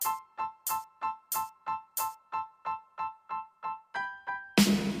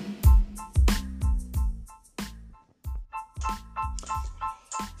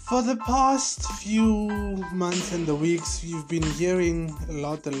For the past few months and the weeks, you've been hearing a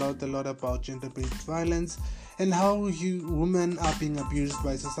lot about gender-based violence and how women are being abused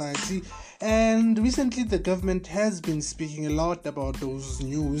by society. And recently, the government has been speaking a lot about those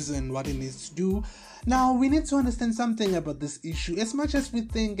news and what it needs to do. Now, we need to understand something about this issue. As much as we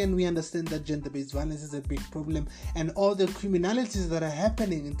think and we understand that gender-based violence is a big problem and all the criminalities that are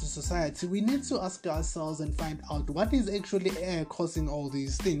happening into society, we need to ask ourselves and find out what is actually causing all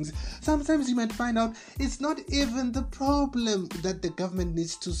these things. Sometimes you might find out it's not even the problem that the government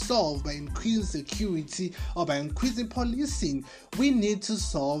needs to solve by increasing security or by increasing policing. We need to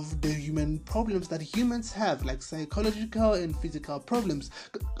solve the human problems that humans have, like psychological and physical problems.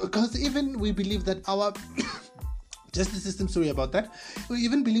 Because even we believe that our justice system, we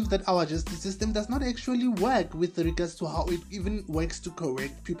even believe that our justice system does not actually work with regards to how it even works to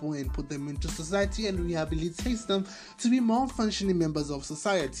correct people and put them into society and rehabilitate them to be more functioning members of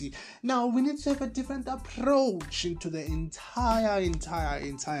society. Now, we need to have a different approach into the entire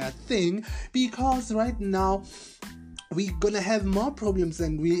thing, because right now we're gonna have more problems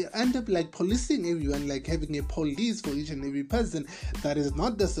and we end up like policing everyone, like having a police for each and every person. That is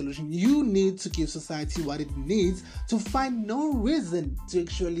not the solution. You need to give society what it needs to find no reason to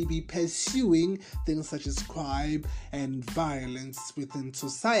actually be pursuing things such as crime and violence within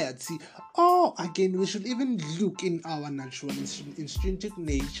society. Or again, we should even look in our natural intrinsic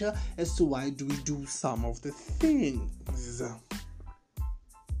nature as to why do we do some of the things.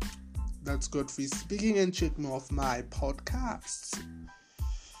 That's Godfrey speaking, and check more of my podcasts.